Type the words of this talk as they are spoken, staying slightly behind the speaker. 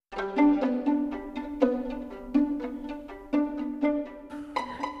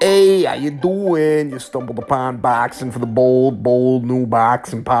Hey, how you doing? You stumbled upon Boxing for the Bold New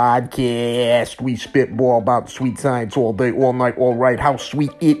Boxing Podcast. We spitball about sweet science all day, all night, all right. How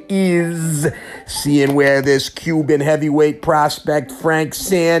sweet it is seeing where this Cuban heavyweight prospect, Frank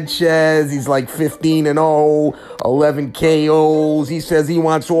Sanchez, he's like 15-0, 11 KOs. He says he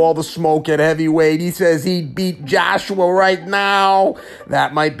wants all the smoke at heavyweight. He says he'd beat Joshua right now.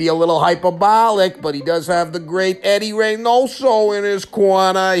 That might be a little hyperbolic, but he does have the great Eddie Reynoso in his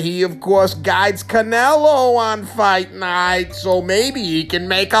corner. He, of course, guides Canelo on fight night, so maybe he can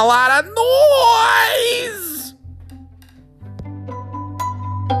make a lot of noise.